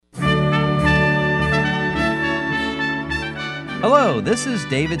Hello, this is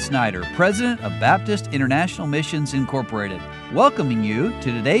David Snyder, President of Baptist International Missions Incorporated, welcoming you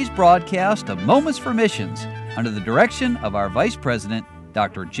to today's broadcast of Moments for Missions under the direction of our Vice President,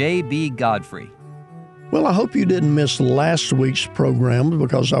 Dr. J.B. Godfrey. Well, I hope you didn't miss last week's program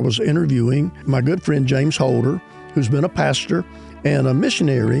because I was interviewing my good friend James Holder, who's been a pastor and a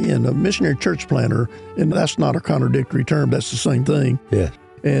missionary church planter, and that's not a contradictory term, that's the same thing. Yes.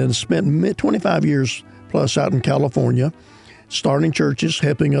 And spent 25 years plus out in California, starting churches,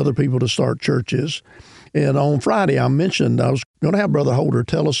 helping other people to start churches. And on Friday, I mentioned I was going to have Brother Holder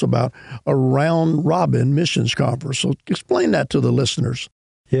tell us about a round-robin missions conference. So explain that to the listeners.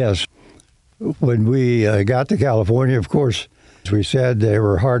 Yes. When we got to California, of course, as we said, there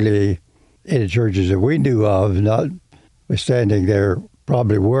were hardly any churches that we knew of, notwithstanding there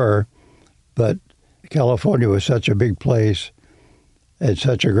probably were, but California was such a big place and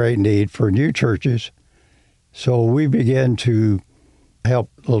such a great need for new churches. So we began to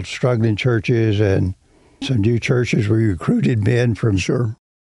help little struggling churches and some new churches. We recruited men from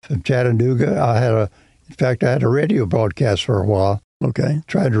Chattanooga. I had a radio broadcast for a while. Okay.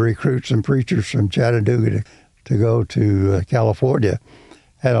 Tried to recruit some preachers from Chattanooga to go to California.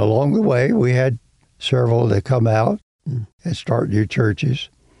 And along the way, we had several that come out and start new churches.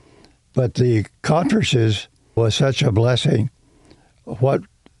 But the conferences was such a blessing. What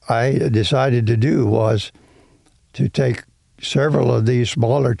I decided to do was to take several of these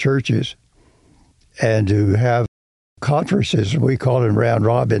smaller churches and to have conferences. We call them round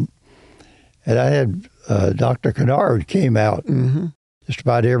robin. And I had Dr. Kennard came out just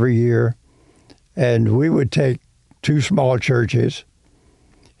about every year, and we would take two small churches.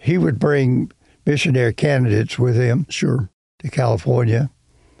 He would bring missionary candidates with him to California,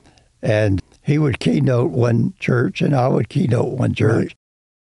 and he would keynote one church, and I would keynote one church. Right.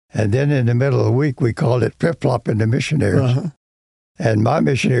 And then in the middle of the week, we called it flip-flopping the missionaries. And my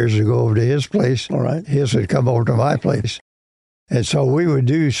missionaries would go over to his place. All right. His would come over to my place. And so we would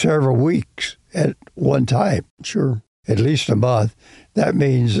do several weeks at one time. Sure. At least a month. That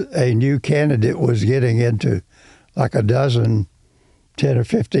means a new candidate was getting into like a dozen, 10 or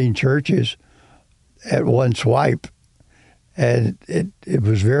 15 churches at one swipe. And it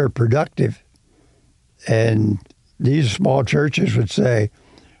was very productive. And these small churches would say,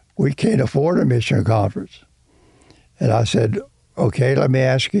 we can't afford a mission conference. And I said, okay, let me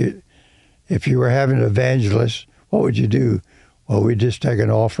ask you, if you were having an evangelist, what would you do? Well, we'd just take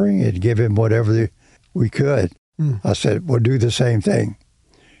an offering and give him whatever we could. I said, we'll do the same thing.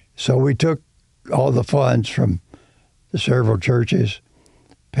 So we took all the funds from the several churches,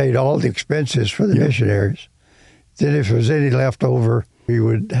 paid all the expenses for the missionaries. Then if there was any left over, we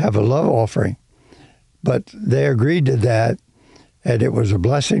would have a love offering. But they agreed to that, and it was a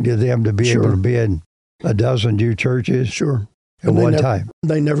blessing to them to be able to be in a dozen new churches at one time.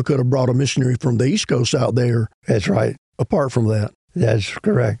 They never could have brought a missionary from the East Coast out there. That's right. Apart from that. That's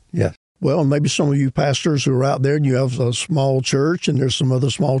correct, yes. Well, maybe some of you pastors who are out there and you have a small church and there's some other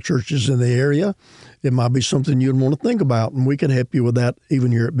small churches in the area, it might be something you'd want to think about, and we can help you with that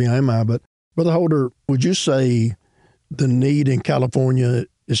even here at BIMI. But Brother Holder, would you say the need in California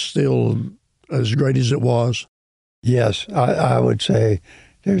is still as great as it was? Yes, I would say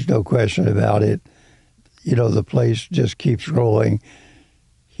there's no question about it. You know, the place just keeps growing.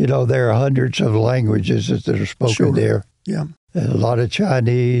 You know, there are hundreds of languages that are spoken there. Yeah. There's a lot of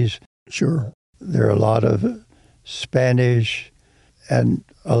Chinese. There are a lot of Spanish and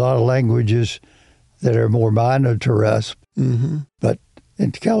a lot of languages that are more minor to us. But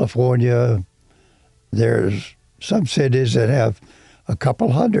in California, there's some cities that have a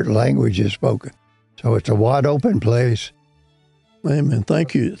couple hundred languages spoken. So it's a wide open place. Amen.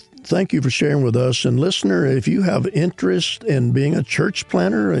 Thank you. Thank you for sharing with us. And listener, if you have interest in being a church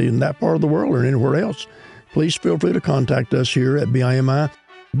planter in that part of the world or anywhere else, please feel free to contact us here at BIMI,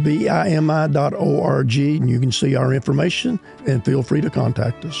 BIMI.org, and you can see our information and feel free to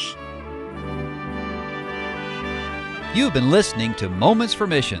contact us. You've been listening to Moments for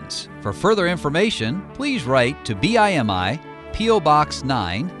Missions. For further information, please write to BIMI, P.O. Box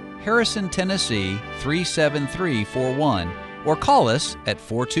 9, Harrison, Tennessee 37341, or call us at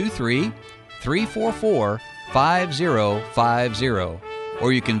 423-344-5050.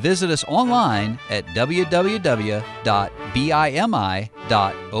 Or you can visit us online at www.bimi.org.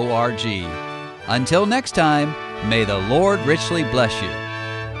 Until next time, may the Lord richly bless you.